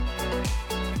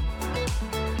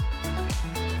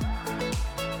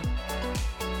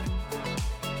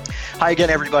Hi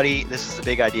again, everybody. This is the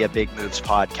Big Idea, Big Moves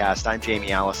podcast. I'm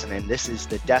Jamie Allison, and this is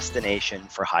the destination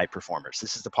for high performers.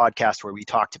 This is the podcast where we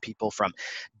talk to people from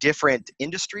different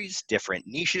industries, different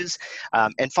niches,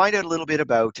 and find out a little bit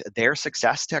about their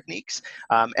success techniques,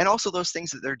 and also those things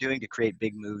that they're doing to create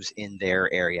big moves in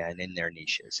their area and in their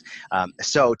niches.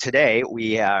 So today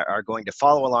we are going to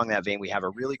follow along that vein. We have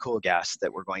a really cool guest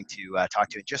that we're going to talk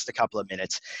to in just a couple of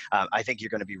minutes. I think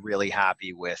you're going to be really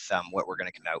happy with what we're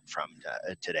going to come out from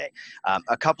today.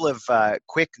 A couple of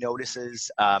quick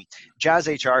notices. Jazz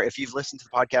HR, if you've listened to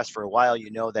the podcast for a while, you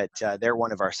know that they're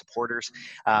one of our supporters.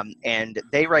 And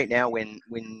they right now, when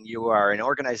you are an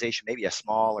organization, maybe a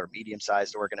small or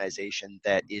medium-sized organization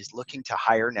that is looking to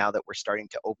hire now that we're starting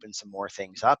to open some more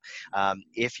things up,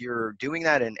 if you're doing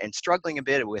that and struggling a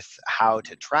bit with how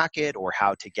to track it or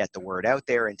how to get the word out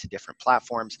there into different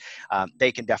platforms,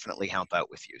 they can definitely help out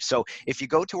with you. So if you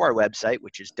go to our website,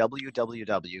 which is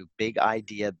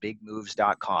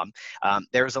www.bigideabigmoves.com,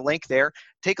 there's a link there.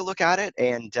 Take a look at it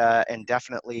and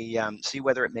definitely see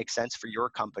whether it makes sense for your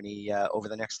company over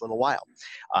the next little while.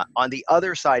 On the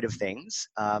other side of things,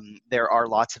 there are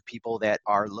lots of people that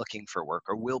are looking for work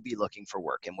or will be looking for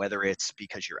work. And whether it's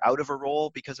because you're out of a role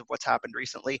because of what's happened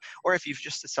recently, or if you've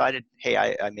just decided, hey,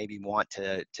 I maybe want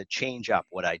to change up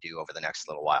what I do over the next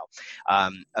little while.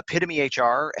 Epitome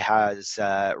HR has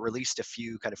released a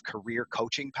few kind of career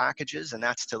coaching packages, and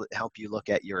that's to help you look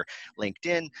at your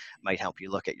LinkedIn, might help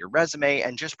you look at your resume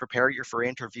and just prepare you for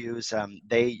interviews.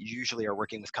 They usually are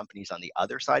working with companies on the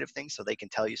other side of things, so they can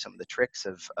tell you some of the tricks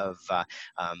of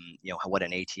what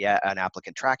an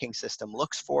applicant tracking system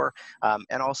looks for,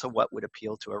 and also what would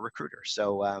appeal to a recruiter.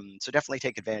 So definitely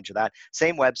take advantage of that.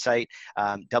 Same website,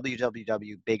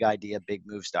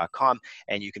 www.bigideabigmoves.com,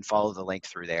 and you can follow the link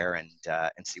through there and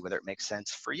see whether it makes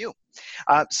sense for you.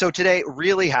 So today,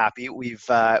 really happy. We've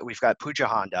got Pooja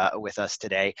Honda with us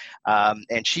today,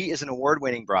 and she is an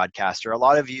award-winning broadcaster. A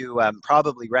lot of you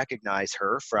probably recognize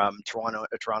her from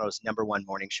Toronto's #1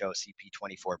 morning show,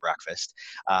 CP24 Breakfast.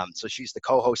 So she's the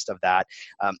co-host of that.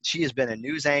 She has been a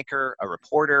news anchor, a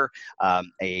reporter,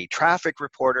 a traffic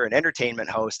reporter, an entertainment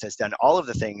host, has done all of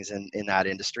the things in that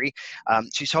industry.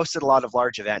 She's hosted a lot of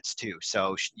large events too.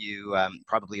 So you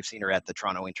probably have seen her at the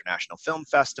Toronto International Film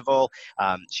Festival.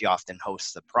 She often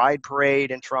hosts the Pride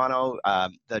Parade in Toronto,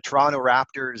 the Toronto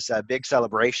Raptors big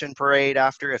celebration parade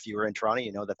after. If you were in Toronto,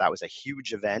 you know that was a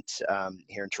huge event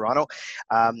here in Toronto.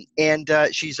 And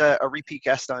she's a repeat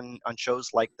guest on shows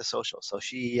like The Social. So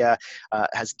she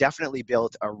has definitely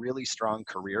built a really strong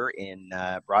career in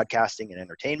broadcasting and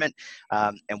entertainment.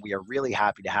 And we are really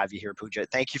happy to have you here, Pooja.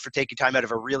 Thank you for taking time out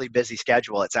of a really busy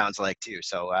schedule, it sounds like, too.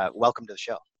 So welcome to the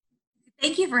show.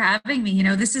 Thank you for having me. You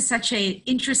know, this is such an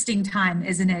interesting time,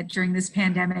 isn't it, during this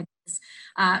pandemic?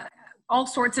 All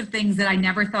sorts of things that I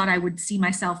never thought I would see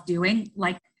myself doing,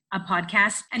 like a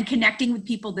podcast and connecting with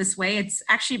people this way. It's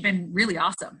actually been really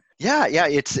awesome. Yeah,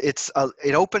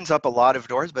 it opens up a lot of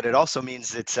doors, but it also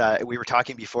means we were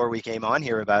talking before we came on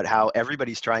here about how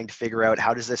everybody's trying to figure out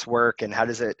how does this work and how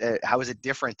is it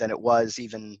different than it was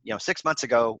even 6 months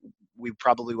ago. We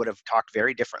probably would have talked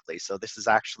very differently. So this is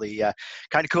actually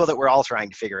kind of cool that we're all trying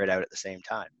to figure it out at the same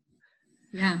time.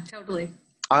 Yeah, totally.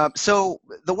 So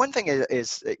the one thing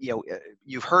is,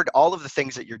 you've heard all of the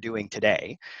things that you're doing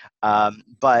today,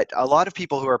 but a lot of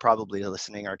people who are probably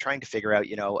listening are trying to figure out,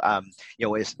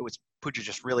 was Pooja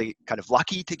just really kind of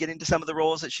lucky to get into some of the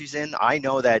roles that she's in? I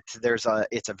know that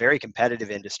it's a very competitive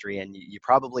industry, and you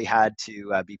probably had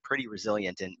to be pretty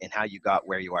resilient in how you got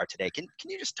where you are today. Can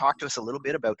you just talk to us a little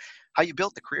bit about how you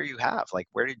built the career you have? Like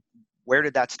where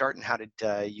did that start, and how did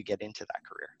you get into that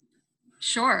career?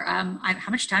 Sure.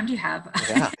 How much time do you have?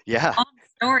 Yeah. Long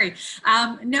story.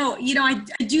 No, I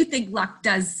do think luck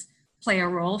does play a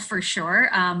role for sure.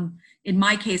 In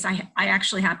my case, I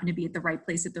actually happen to be at the right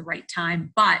place at the right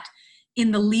time. But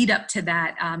in the lead up to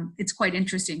that, it's quite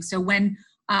interesting. So when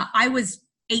I was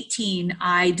 18,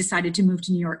 I decided to move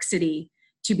to New York City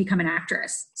to become an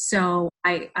actress. So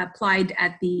I applied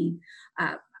at the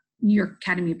New York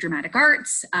Academy of Dramatic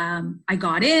Arts. I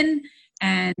got in.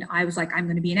 And I was like, I'm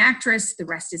going to be an actress. The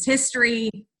rest is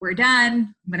history. We're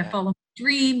done. I'm going to follow my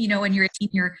dream. When you're a teen,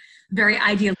 you're very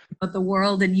idealistic about the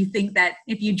world. And you think that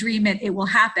if you dream it, it will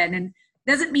happen. And it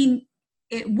doesn't mean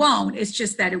it won't. It's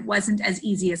just that it wasn't as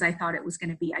easy as I thought it was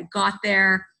going to be. I got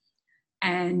there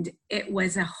and it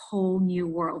was a whole new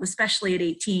world, especially at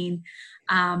 18.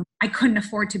 I couldn't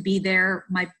afford to be there.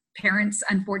 My parents,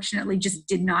 unfortunately, just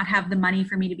did not have the money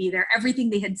for me to be there.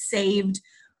 Everything they had saved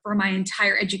for my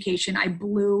entire education, I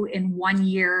blew in 1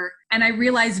 year. And I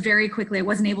realized very quickly I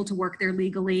wasn't able to work there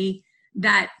legally.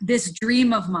 that this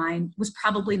dream of mine was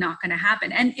probably not going to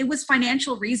happen. And it was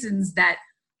financial reasons that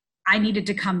I needed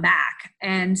to come back.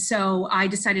 And so I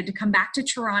decided to come back to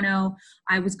Toronto.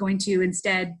 I was going to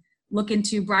instead look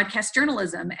into broadcast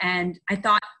journalism. And I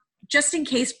thought, just in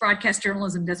case broadcast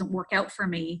journalism doesn't work out for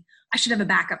me, I should have a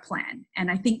backup plan.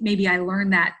 And I think maybe I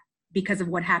learned that because of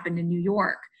what happened in New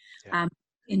York,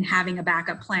 in having a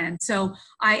backup plan. So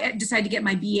I decided to get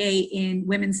my BA in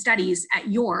women's studies at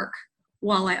York,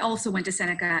 while I also went to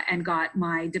Seneca and got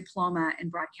my diploma in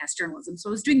broadcast journalism. So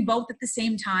I was doing both at the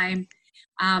same time.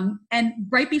 And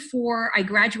right before I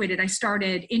graduated, I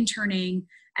started interning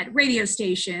at radio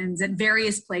stations at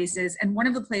various places. And one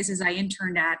of the places I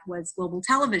interned at was Global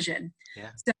Television.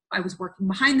 Yeah. So I was working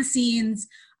behind the scenes,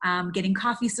 getting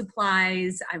coffee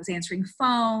supplies. I was answering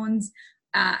phones.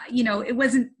 It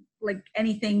wasn't like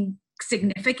anything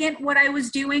significant what I was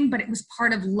doing, but it was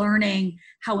part of learning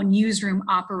how a newsroom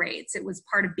operates. It was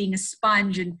part of being a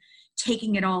sponge and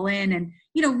taking it all in and,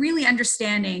 really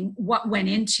understanding what went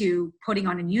into putting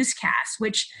on a newscast,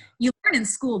 which you learn in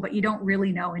school, but you don't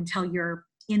really know until you're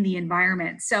in the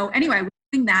environment. So anyway, I was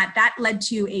doing that. That led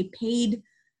to a paid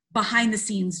behind the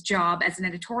scenes job as an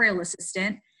editorial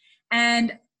assistant.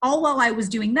 And all while I was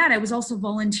doing that, I was also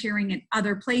volunteering in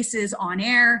other places on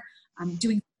air,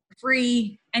 doing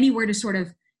free, anywhere to sort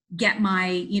of get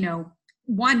my,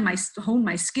 hone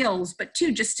my skills, but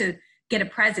two, just to get a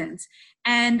presence.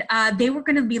 And they were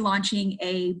going to be launching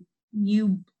a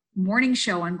new morning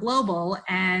show on Global.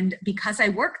 And because I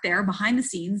worked there behind the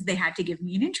scenes, they had to give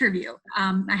me an interview.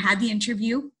 I had the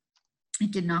interview.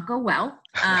 It did not go well.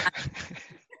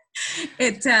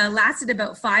 It lasted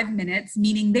about 5 minutes,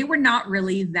 meaning they were not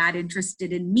really that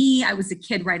interested in me. I was a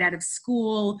kid right out of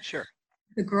school. Sure.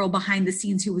 The girl behind the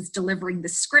scenes who was delivering the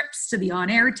scripts to the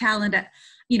on-air talent.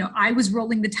 I was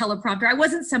rolling the teleprompter. I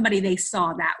wasn't somebody they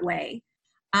saw that way.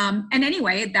 And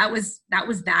anyway, that was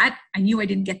that. I knew I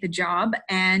didn't get the job.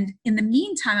 And in the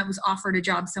meantime, I was offered a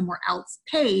job somewhere else,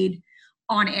 paid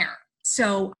on air.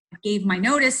 So I gave my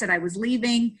notice that I was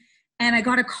leaving, and I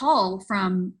got a call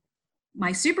from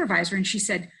my supervisor, and she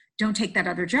said, "Don't take that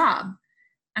other job."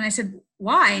 And I said,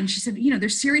 "Why?" And she said, "They're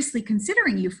seriously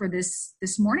considering you for this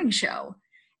morning show."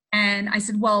 And I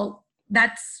said, "Well,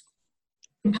 that's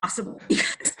impossible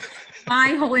because my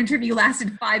whole interview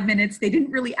lasted 5 minutes. They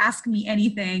didn't really ask me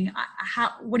anything.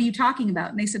 What are you talking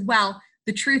about?" And they said, "Well,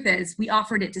 the truth is we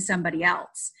offered it to somebody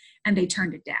else and they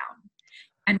turned it down.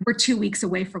 And we're 2 weeks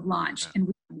away from launch and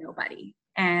we have nobody.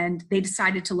 And they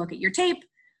decided to look at your tape.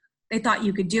 They thought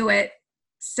you could do it.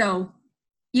 So,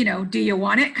 do you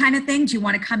want it kind of thing? Do you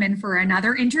want to come in for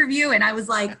another interview?" And I was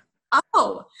like,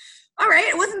 "Oh, all right."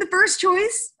 It wasn't the first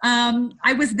choice.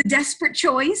 I was the desperate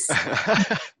choice.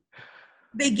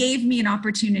 They gave me an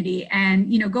opportunity,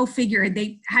 and, go figure,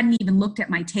 they hadn't even looked at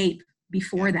my tape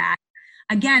before that.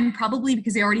 Again, probably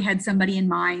because they already had somebody in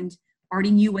mind,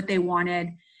 already knew what they wanted.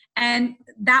 And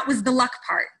that was the luck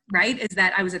part, right? Is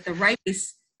that I was at the right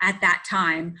place at that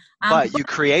time. But you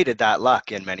created that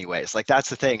luck in many ways. Like, that's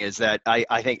the thing, is that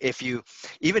I think if you,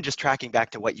 even just tracking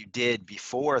back to what you did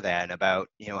before then about,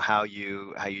 how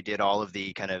you did all of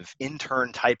the kind of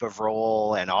intern type of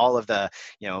role and all of the,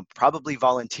 probably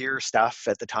volunteer stuff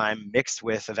at the time mixed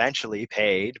with eventually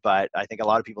paid. But I think a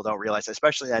lot of people don't realize,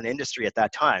 especially in that industry at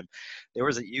that time,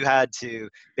 you had to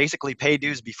basically pay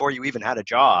dues before you even had a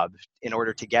job in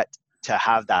order to get to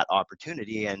have that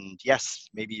opportunity. And yes,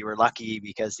 maybe you were lucky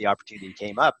because the opportunity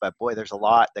came up, but boy, there's a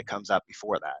lot that comes up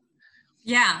before that.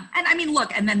 Yeah. And I mean,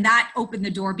 look, and then that opened the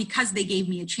door because they gave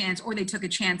me a chance, or they took a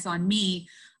chance on me.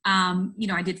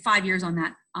 I did 5 years on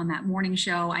that morning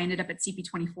show. I ended up at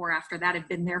CP24 after that. I've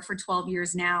been there for 12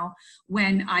 years now.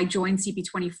 When I joined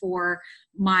CP24,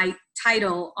 my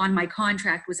title on my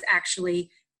contract was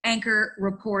actually anchor,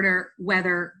 reporter,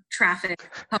 weather, traffic,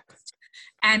 host.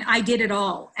 And I did it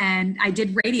all. And I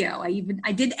did radio.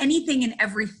 I did anything and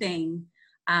everything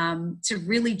to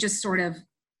really just sort of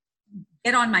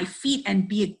get on my feet and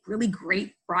be a really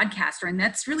great broadcaster. And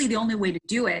that's really the only way to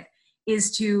do it,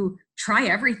 is to try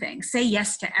everything, say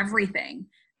yes to everything.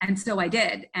 And so I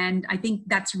did. And I think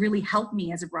that's really helped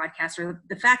me as a broadcaster.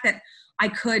 The fact that I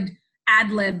could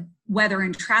ad-lib weather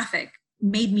and traffic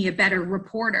made me a better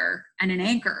reporter and an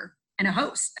anchor and a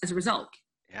host as a result.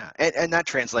 Yeah, and that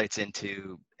translates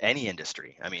into any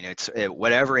industry. I mean, it's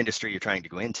whatever industry you're trying to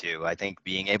go into. I think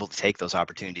being able to take those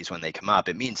opportunities when they come up,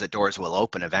 it means that doors will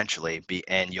open eventually,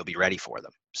 and you'll be ready for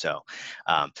them. So,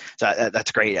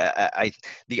 that's great.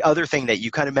 The other thing that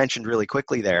you kind of mentioned really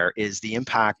quickly there is the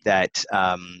impact that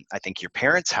I think your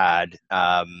parents had,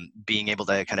 being able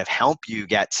to kind of help you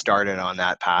get started on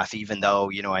that path, even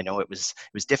though, I know it was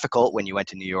difficult when you went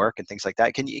to New York and things like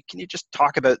that. Can you just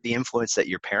talk about the influence that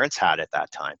your parents had at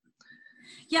that time?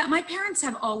 Yeah, my parents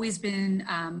have always been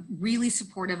really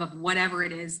supportive of whatever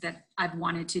it is that I've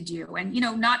wanted to do. And,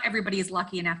 not everybody is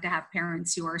lucky enough to have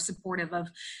parents who are supportive of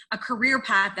a career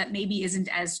path that maybe isn't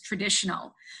as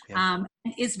traditional. Yeah.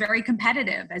 It's very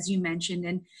competitive, as you mentioned.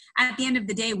 And at the end of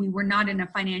the day, we were not in a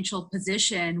financial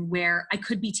position where I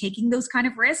could be taking those kind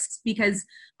of risks, because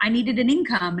I needed an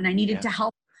income and I needed Yeah. to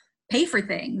help pay for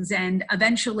things. And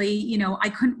eventually, I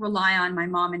couldn't rely on my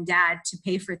mom and dad to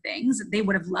pay for things. They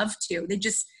would have loved to.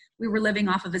 We were living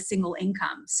off of a single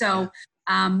income. So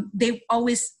they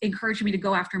always encouraged me to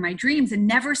go after my dreams and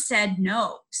never said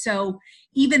no. So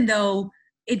even though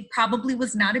it probably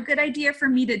was not a good idea for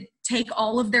me to take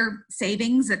all of their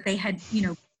savings that they had,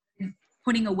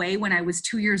 putting away when I was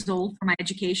 2 years old for my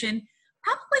education,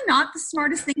 probably not the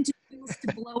smartest thing to do was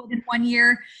to blow it in 1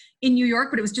 year in New York,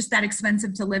 but it was just that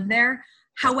expensive to live there.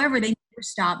 However, they never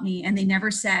stopped me, and they never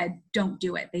said, don't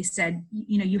do it. They said,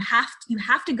 you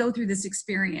have to go through this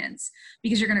experience,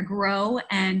 because you're going to grow.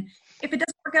 And if it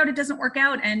doesn't work out, it doesn't work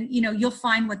out. And, you'll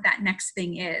find what that next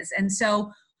thing is. And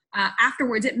so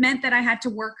afterwards, it meant that I had to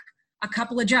work a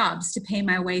couple of jobs to pay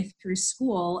my way through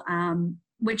school,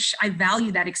 which I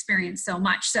value that experience so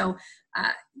much. So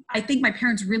I think my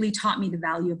parents really taught me the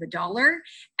value of a dollar.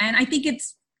 And I think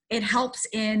it helps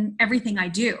in everything I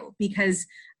do, because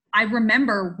I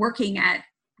remember working at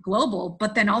Global,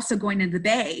 but then also going to the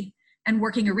Bay and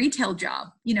working a retail job.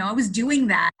 I was doing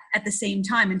that at the same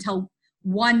time until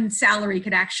one salary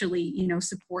could actually,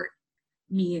 support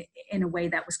me in a way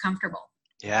that was comfortable.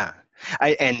 Yeah.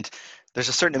 And there's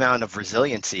a certain amount of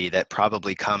resiliency that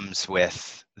probably comes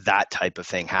with that type of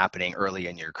thing happening early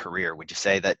in your career. Would you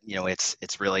say that,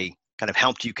 it's really kind of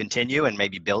helped you continue and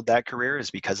maybe build that career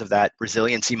is because of that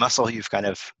resiliency muscle you've kind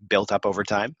of built up over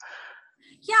time?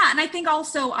 Yeah. And I think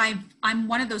also I'm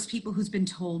one of those people who's been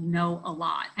told no a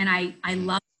lot. And I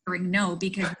love hearing no,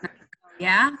 because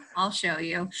yeah, I'll show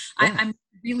you. Yeah. I'm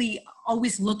really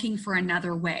always looking for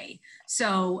another way.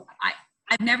 So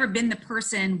I've never been the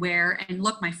person where, and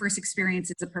look, my first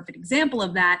experience is a perfect example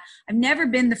of that. I've never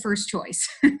been the first choice.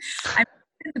 I'm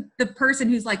the person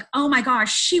who's like, oh my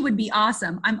gosh, she would be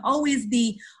awesome. I'm always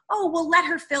well, let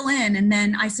her fill in. And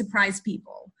then I surprise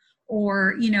people.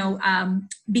 Or,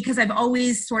 because I've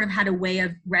always sort of had a way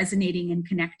of resonating and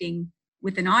connecting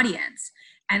with an audience.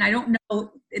 And I don't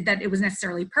know that it was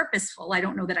necessarily purposeful. I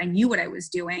don't know that I knew what I was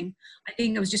doing. I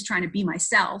think I was just trying to be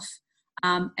myself.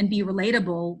 And be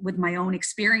relatable with my own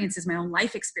experiences, my own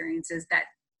life experiences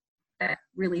that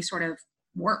really sort of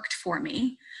worked for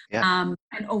me. Yeah.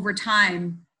 And over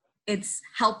time, it's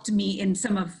helped me in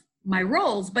some of my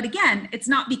roles. But again, it's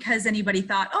not because anybody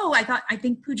thought, I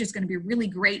think Pooja's going to be really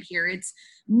great here. It's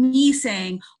me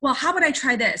saying, well, how about I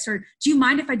try this? Or do you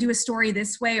mind if I do a story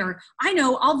this way? Or I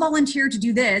know I'll volunteer to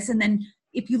do this. And then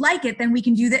if you like it, then we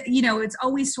can do that. It's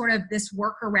always sort of this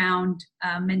workaround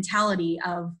mentality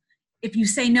of, if you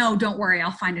say no, don't worry, I'll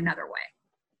find another way.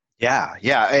 Yeah.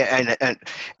 Yeah. And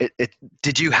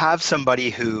did you have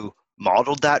somebody who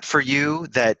modeled that for you,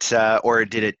 that, or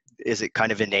is it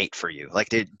kind of innate for you? Like,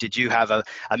 did you have a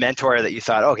mentor that you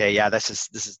thought, okay, yeah, this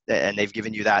is, and they've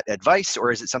given you that advice,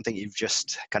 or is it something you've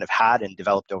just kind of had and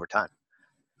developed over time?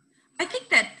 I think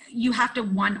that you have to,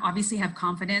 obviously have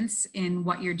confidence in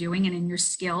what you're doing and in your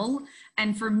skill.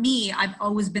 And for me, I've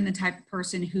always been the type of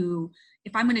person who,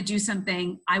 if I'm going to do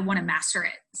something, I want to master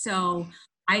it. So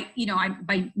I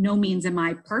by no means am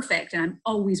I perfect, and I'm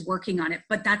always working on it,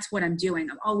 but that's what I'm doing.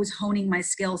 I'm always honing my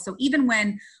skills. So even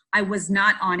when I was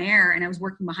not on air and I was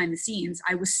working behind the scenes,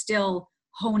 I was still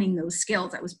honing those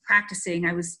skills. I was practicing.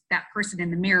 I was that person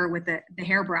in the mirror with the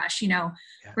hairbrush,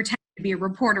 pretending to be a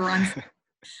reporter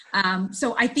on.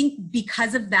 So I think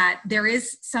because of that, there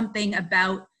is something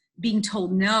about being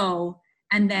told no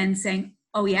and then saying,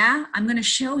 oh yeah, I'm going to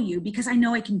show you, because I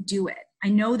know I can do it. I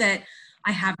know that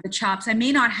I have the chops. I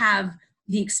may not have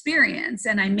the experience,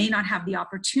 and I may not have the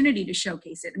opportunity to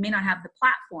showcase it. I may not have the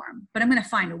platform, but I'm going to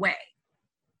find a way.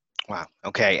 Wow.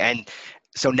 Okay. And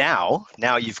so now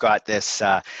you've got this,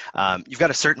 you've got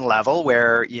a certain level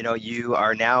where, you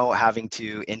are now having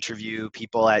to interview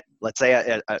people at, let's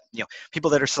say, people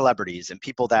that are celebrities and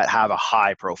people that have a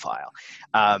high profile.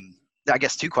 I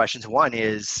guess two questions. One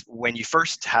is, when you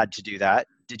first had to do that,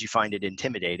 did you find it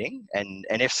intimidating? And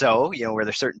if so, were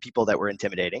there certain people that were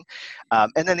intimidating?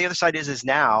 And then the other side is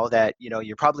now that,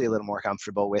 you're probably a little more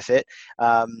comfortable with it.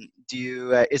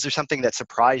 Is there something that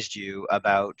surprised you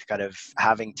about kind of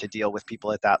having to deal with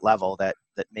people at that level that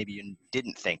maybe you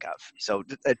didn't think of? So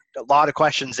a lot of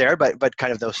questions there, but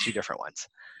kind of those two different ones.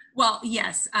 Well,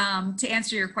 yes. To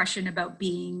answer your question about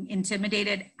being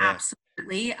intimidated, Yeah.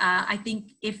 absolutely. I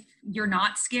think if you're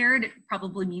not scared, it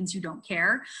probably means you don't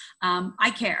care.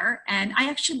 I care, and I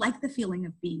actually like the feeling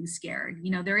of being scared.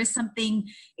 There is something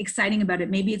exciting about it.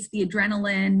 Maybe it's the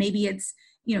adrenaline. Maybe it's,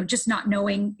 just not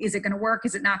knowing, is it going to work?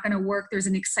 Is it not going to work? There's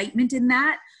an excitement in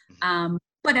that.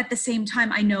 But at the same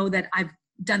time, I know that I've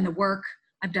done the work.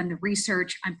 I've done the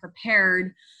research. I'm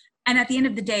prepared. And at the end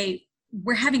of the day,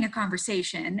 we're having a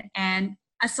conversation, and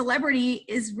a celebrity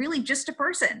is really just a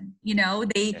person.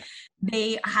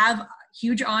 They have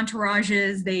huge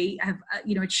entourages. They have,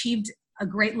 achieved a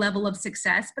great level of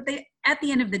success, but at the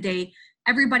end of the day,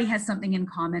 everybody has something in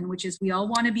common, which is we all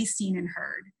want to be seen and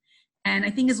heard. And I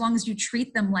think as long as you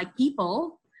treat them like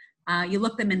people, you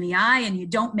look them in the eye and you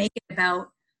don't make it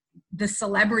about the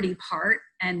celebrity part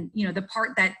and, the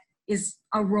part that is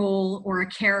a role or a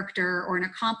character or an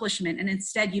accomplishment, and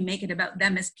instead you make it about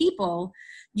them as people,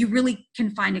 you really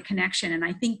can find a connection. And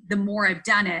I think the more I've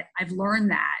done it, I've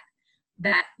learned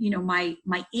that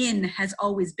my in has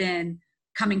always been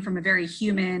coming from a very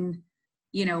human,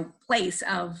 place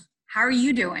of, how are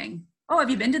you doing? Oh, have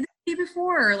you been to the city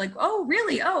before? Or like, oh,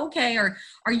 really? Oh, okay. Or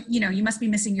you must be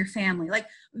missing your family. Like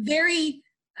very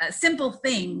simple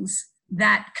things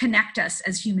that connect us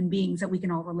as human beings that we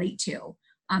can all relate to.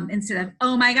 Instead of,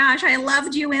 oh my gosh, I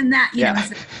loved you in that,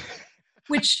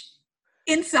 which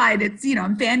inside it's,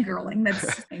 I'm fangirling, that's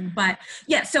the thing. But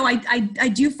yeah, so I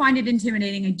do find it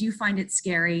intimidating. I do find it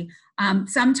scary.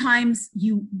 Sometimes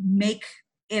you make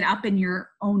it up in your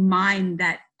own mind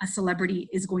that a celebrity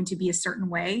is going to be a certain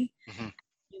way. Mm-hmm.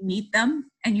 You meet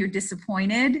them and you're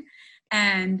disappointed.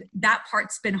 And that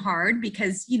part's been hard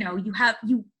because, you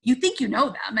think you know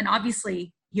them, and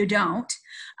obviously you don't.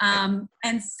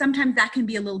 And sometimes that can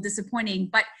be a little disappointing,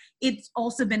 but it's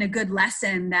also been a good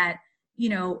lesson that,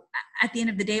 at the end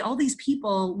of the day, all these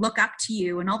people look up to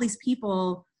you, and all these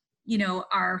people,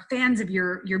 are fans of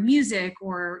your music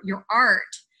or your art.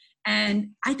 And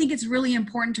I think it's really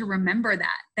important to remember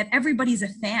that everybody's a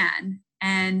fan.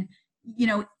 And,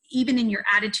 even in your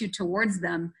attitude towards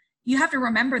them, you have to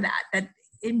remember that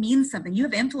it means something. You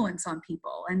have influence on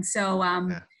people. And so,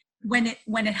 when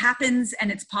it happens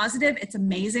and it's positive, it's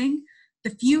amazing.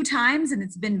 The few times, and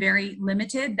it's been very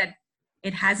limited, that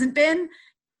it hasn't been,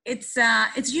 it's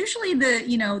usually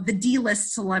the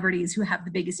D-list celebrities who have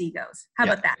the biggest egos. How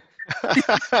about that?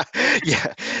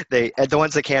 Yeah, the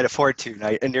ones that can't afford to,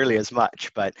 not nearly as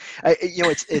much. But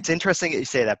it's interesting that you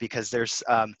say that, because there's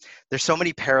so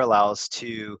many parallels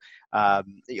to a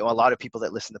lot of people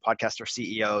that listen to the podcast are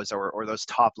CEOs or those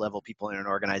top level people in an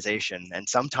organization, and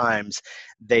sometimes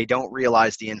they don't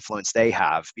realize the influence they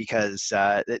have, because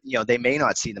they may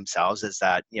not see themselves as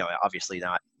that, obviously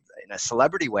not in a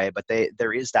celebrity way, but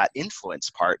there is that influence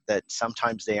part that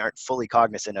sometimes they aren't fully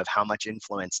cognizant of how much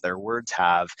influence their words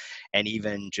have. And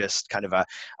even just kind of a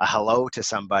hello to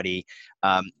somebody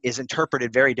is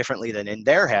interpreted very differently than in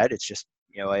their head. It's just,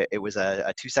 it was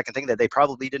a 2-second thing that they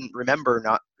probably didn't remember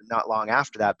not long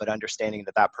after that, but understanding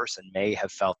that person may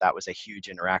have felt that was a huge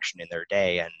interaction in their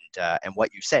day, and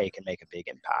what you say can make a big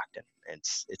impact. And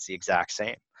it's the exact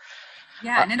same.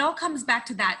 Yeah, and it all comes back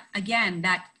to that, again,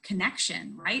 that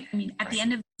connection, right? I mean, at the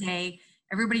end of the day,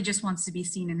 everybody just wants to be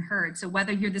seen and heard. So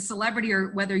whether you're the celebrity or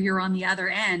whether you're on the other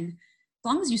end, as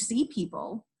long as you see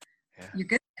people, you're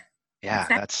good. Yeah,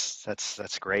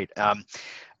 that's great.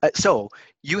 So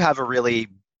you have a really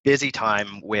busy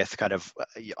time with kind of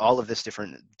all of this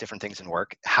different things in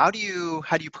work. How do you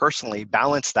personally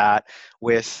balance that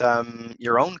with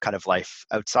your own kind of life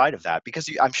outside of that? Because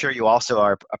I'm sure you also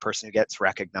are a person who gets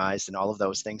recognized and all of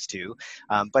those things too.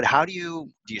 But how do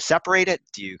you separate it?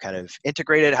 Do you kind of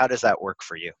integrate it? How does that work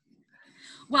for you?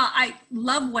 Well, I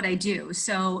love what I do.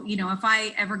 So, if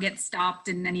I ever get stopped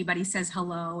and anybody says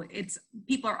hello,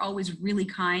 people are always really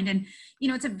kind. And,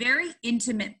 it's a very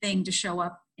intimate thing to show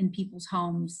up in people's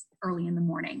homes early in the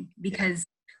morning, because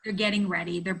they're getting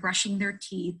ready, they're brushing their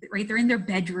teeth, right? They're in their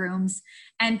bedrooms,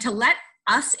 and to let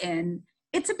us in,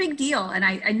 it's a big deal. And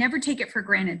I never take it for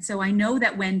granted. So I know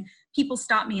that when people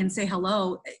stop me and say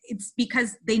hello, it's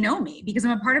because they know me, because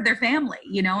I'm a part of their family.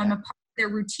 I'm a part their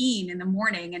routine in the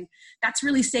morning. And that's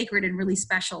really sacred and really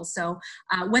special. So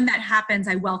when that happens,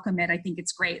 I welcome it. I think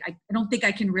it's great. I don't think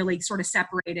I can really sort of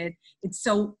separate it. It's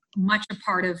so much a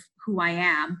part of who I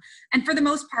am. And for the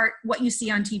most part, what you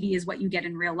see on TV is what you get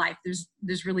in real life.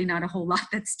 There's really not a whole lot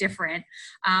that's different.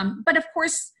 But of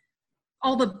course,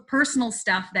 all the personal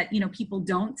stuff that, people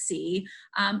don't see,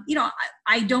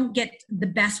 I don't get the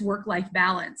best work-life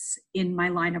balance in my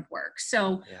line of work.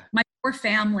 So my poor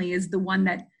family is the one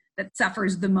that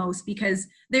suffers the most, because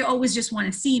they always just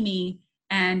want to see me.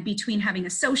 And between having a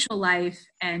social life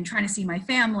and trying to see my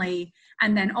family,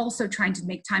 and then also trying to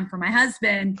make time for my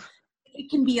husband, it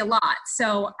can be a lot.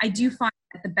 So I do find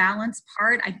that the balance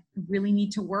part, I really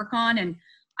need to work on, and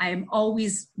I'm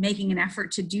always making an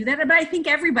effort to do that. But I think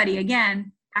everybody,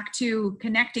 again, back to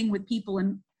connecting with people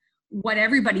and what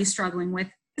everybody's struggling with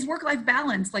is work-life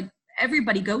balance. Like,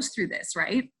 everybody goes through this,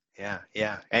 right?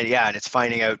 Yeah. And it's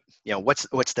finding out,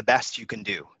 what's the best you can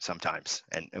do sometimes,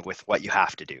 and with what you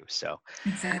have to do. So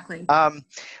exactly.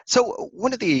 So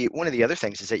one of the other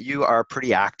things is that you are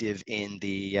pretty active in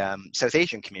the South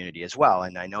Asian community as well,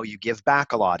 and I know you give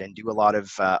back a lot and do a lot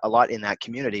in that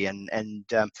community. And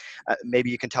maybe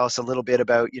you can tell us a little bit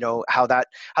about how that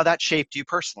shaped you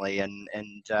personally, and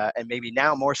maybe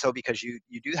now more so because you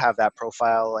do have that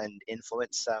profile and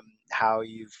influence, how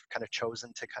you've kind of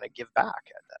chosen to kind of give back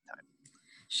at that time.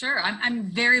 Sure.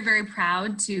 I'm very, very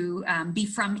proud to be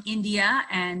from India.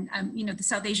 And, the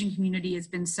South Asian community has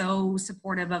been so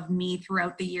supportive of me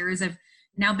throughout the years. I've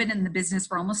now been in the business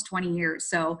for almost 20 years.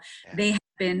 So they have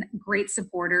been great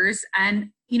supporters.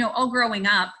 And, all growing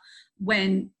up,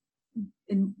 when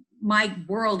in my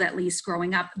world, at least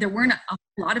growing up, there weren't a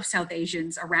lot of South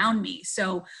Asians around me.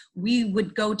 So we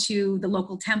would go to the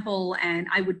local temple and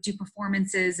I would do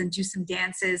performances and do some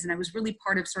dances. And I was really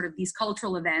part of sort of these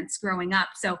cultural events growing up.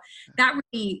 So that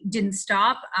really didn't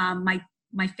stop.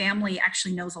 My family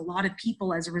actually knows a lot of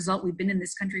people as a result. We've been in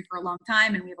this country for a long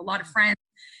time, and we have a lot of friends,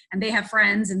 and they have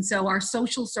friends. And so our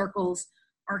social circles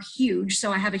are huge.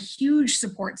 So I have a huge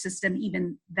support system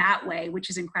even that way,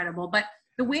 which is incredible. But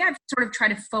the way I've sort of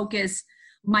tried to focus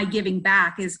my giving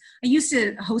back is I used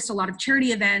to host a lot of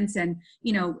charity events and,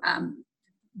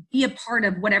 be a part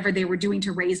of whatever they were doing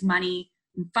to raise money,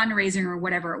 fundraising, or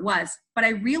whatever it was. But I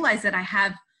realized that I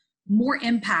have more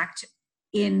impact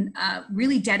in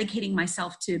really dedicating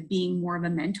myself to being more of a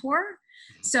mentor.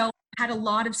 So I had a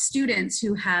lot of students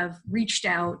who have reached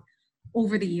out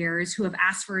over the years, who have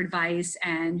asked for advice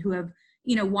and who have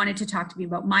wanted to talk to me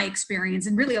about my experience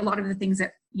and really a lot of the things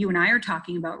that you and I are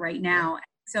talking about right now.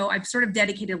 So I've sort of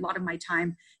dedicated a lot of my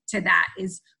time to that,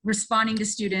 is responding to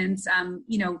students,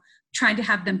 trying to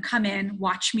have them come in,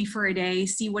 watch me for a day,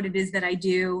 see what it is that I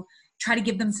do, try to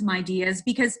give them some ideas,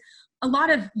 because a lot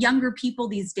of younger people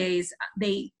these days,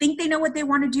 they think they know what they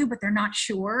want to do, but they're not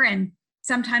sure. And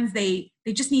sometimes they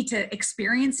just need to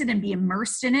experience it and be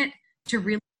immersed in it to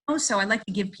really know. So I like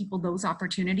to give people those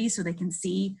opportunities so they can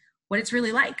see what it's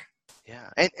really like. Yeah,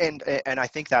 and I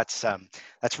think that's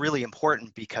really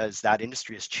important, because that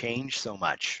industry has changed so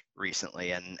much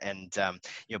recently, and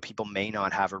people may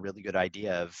not have a really good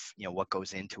idea of what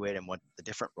goes into it and what the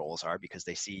different roles are, because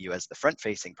they see you as the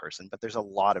front-facing person, but there's a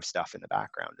lot of stuff in the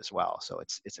background as well. So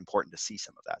it's important to see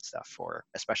some of that stuff for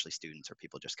especially students or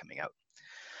people just coming out.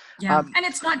 Yeah, and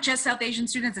it's not just South Asian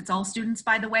students; it's all students,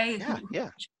 by the way. Yeah.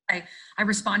 I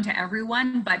respond to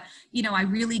everyone, but I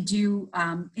really do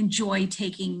enjoy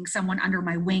taking someone under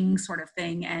my wing, sort of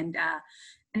thing, and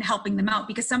helping them out,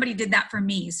 because somebody did that for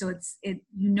me. So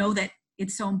that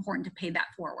it's so important to pay that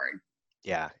forward.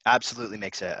 Yeah, absolutely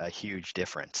makes a huge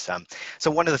difference.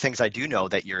 So one of the things I do know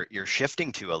that you're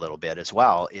shifting to a little bit as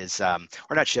well is,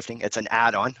 or not shifting, it's an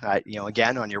add-on,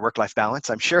 again, on your work-life balance,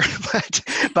 I'm sure,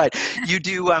 but you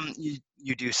do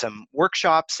you do some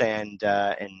workshops and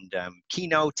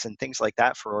keynotes and things like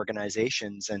that for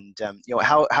organizations. And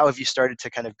how have you started to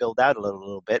kind of build that a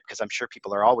little bit? Because I'm sure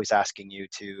people are always asking you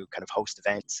to kind of host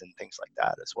events and things like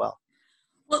that as well.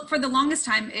 Well, for the longest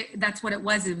time, that's what it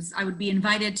was. It was, I would be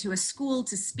invited to a school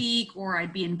to speak, or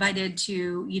I'd be invited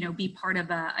to, be part of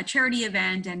a charity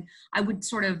event, and I would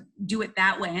sort of do it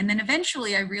that way. And then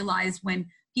eventually I realized when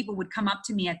people would come up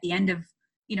to me at the end of,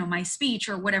 my speech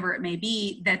or whatever it may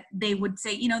be, that they would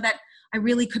say, that I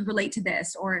really could relate to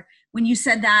this, or when you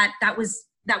said that, that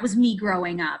was me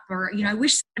growing up, or, I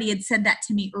wish somebody had said that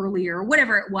to me earlier, or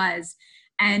whatever it was.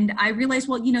 And I realized,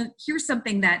 well, here's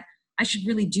something that I should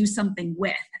really do something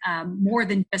with, more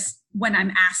than just when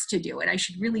I'm asked to do it. I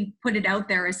should really put it out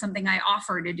there as something I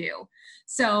offer to do.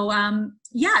 So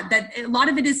that a lot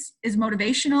of it is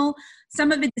motivational.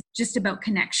 Some of it is just about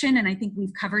connection. And I think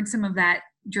we've covered some of that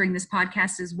during this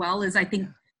podcast as well, is I think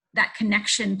that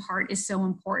connection part is so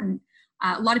important.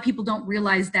 A lot of people don't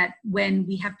realize that when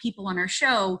we have people on our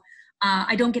show,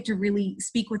 I don't get to really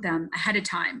speak with them ahead of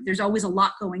time. There's always a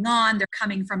lot going on. They're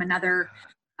coming from another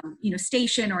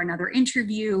station or another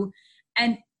interview.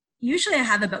 And usually I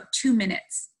have about 2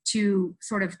 minutes to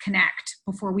sort of connect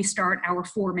before we start our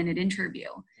 4-minute interview.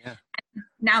 Yeah.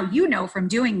 Now, from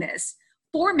doing this,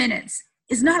 4 minutes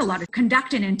is not a lot to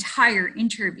conduct an entire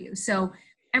interview. So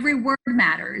every word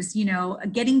matters,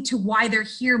 getting to why they're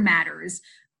here matters,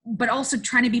 but also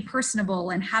trying to be personable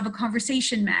and have a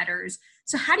conversation matters.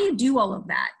 So how do you do all of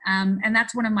that? And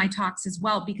that's one of my talks as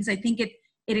well, because I think it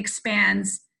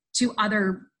expands to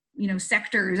other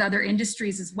sectors, other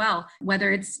industries as well,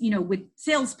 whether it's, with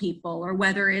salespeople or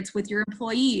whether it's with your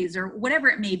employees or whatever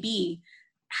it may be.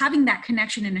 Having that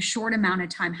connection in a short amount of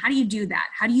time, how do you do that?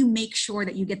 How do you make sure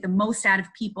that you get the most out of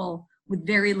people with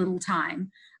very little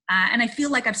time? And I feel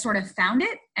like I've sort of found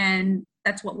it, and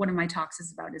that's what one of my talks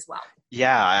is about as well.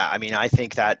 Yeah, I mean, I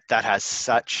think that has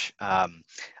such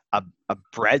a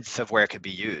breadth of where it could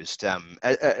be used.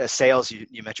 Sales,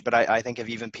 you mentioned, but I think of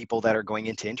even people that are going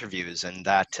into interviews, and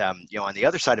that on the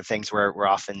other side of things, we're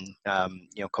often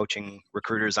coaching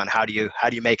recruiters on how do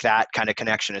you make that kind of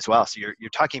connection as well. So you're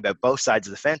talking about both sides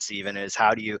of the fence. Even is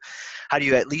how do you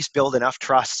at least build enough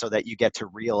trust so that you get to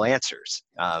real answers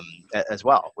as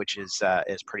well, which is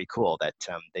pretty cool that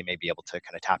they may be able to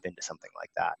kind of tap into something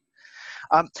like that.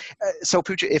 So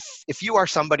Pooja, if you are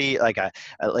somebody like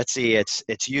let's see, it's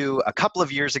you a couple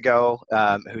of years ago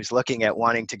who's looking at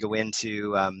wanting to go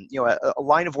into a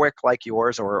line of work like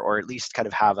yours, or at least kind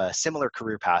of have a similar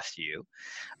career path to you,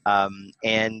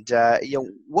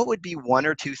 what would be one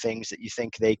or two things that you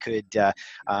think they could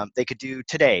do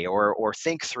today or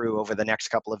think through over the next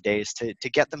couple of days to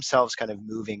get themselves kind of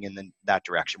moving in that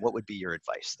direction? What would be your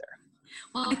advice there?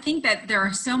 Well, I think that there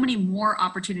are so many more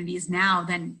opportunities now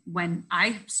than when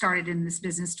I started in this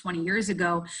business 20 years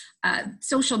ago.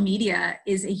 Social media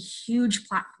is a huge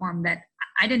platform that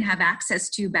I didn't have access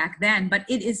to back then, but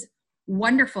it is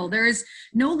wonderful. There is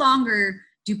no longer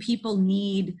do people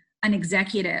need an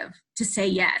executive to say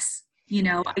yes.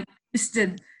 I used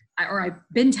to, or I've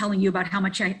been telling you about how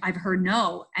much I've heard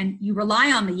no, and you rely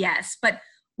on the yes, but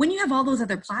when you have all those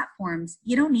other platforms,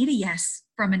 you don't need a yes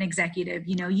from an executive.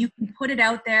 You can put it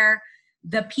out there.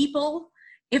 The people,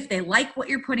 if they like what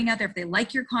you're putting out there, if they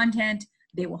like your content,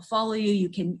 they will follow you. You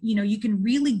can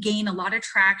really gain a lot of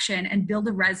traction and build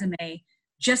a resume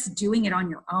just doing it on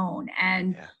your own.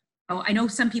 And I know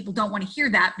some people don't want to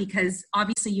hear that because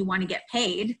obviously you want to get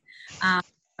paid.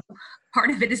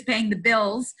 Part of it is paying the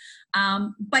bills.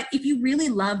 But if you really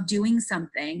love doing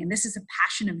something and this is a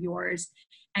passion of yours,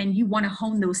 and you want to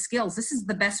hone those skills, this is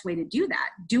the best way to do that.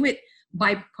 Do it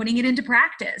by putting it into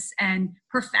practice and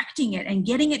perfecting it and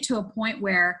getting it to a point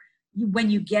where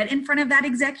when you get in front of that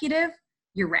executive,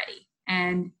 you're ready.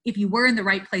 And if you were in the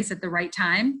right place at the right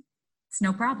time, it's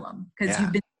no problem because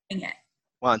you've been doing it.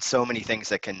 Well, and so many things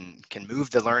that can move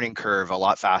the learning curve a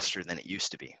lot faster than it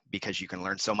used to be, because you can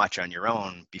learn so much on your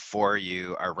own before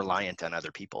you are reliant on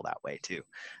other people that way too.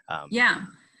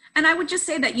 And I would just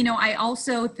say that, I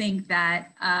also think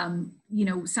that,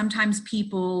 sometimes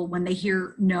people, when they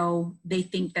hear no, they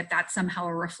think that that's somehow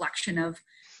a reflection of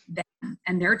them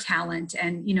and their talent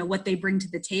and, what they bring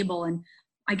to the table. And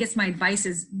I guess my advice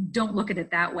is don't look at it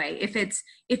that way. If it's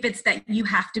that you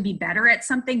have to be better at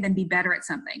something, then be better at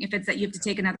something. If it's that you have to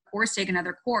take another course, take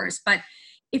another course. But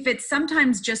if it's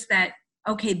sometimes just that,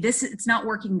 okay, it's not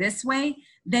working this way,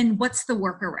 then what's the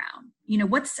workaround?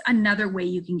 What's another way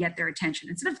you can get their attention?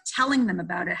 Instead of telling them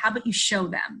about it, how about you show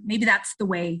them? Maybe that's the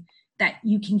way that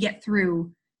you can get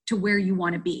through to where you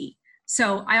want to be.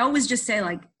 So I always just say,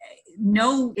 like,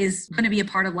 no is going to be a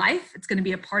part of life. It's going to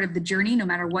be a part of the journey, no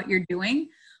matter what you're doing.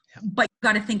 But you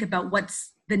got to think about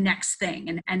what's the next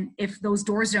thing. And if those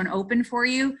doors don't open for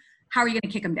you, how are you going to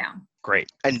kick them down? Great.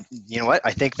 And you know what?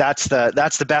 I think that's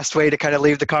the best way to kind of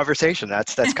leave the conversation.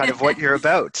 That's kind of what you're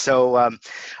about. So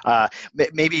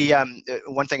maybe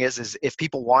one thing is if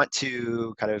people want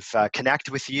to kind of connect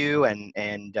with you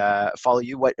and follow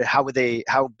you,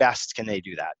 how best can they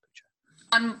do that?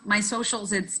 On my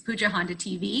socials, it's Pooja Honda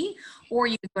TV, or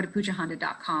you can go to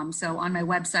poojahonda.com. So on my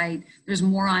website, there's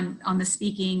more on the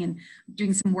speaking and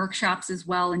doing some workshops as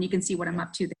well. And you can see what I'm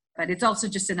up to there. But it's also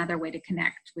just another way to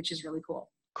connect, which is really cool.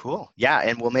 Cool. Yeah,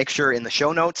 and we'll make sure in the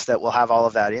show notes that we'll have all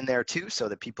of that in there too, so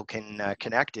that people can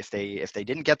connect if they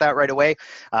didn't get that right away.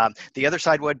 The other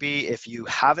side would be, if you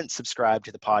haven't subscribed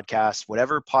to the podcast,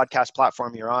 whatever podcast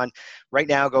platform you're on right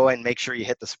now, go and make sure you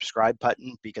hit the subscribe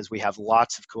button, because we have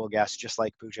lots of cool guests just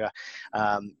like Pooja,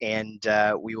 and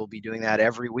we will be doing that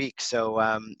every week.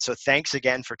 So thanks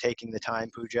again for taking the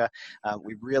time, Pooja.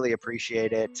 We really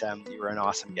appreciate it. You were an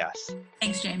awesome guest.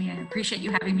 Thanks, Jamie. I appreciate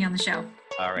you having me on the show.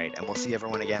 All right, and we'll see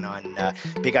everyone again on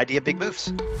Big Idea, Big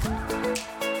Moves.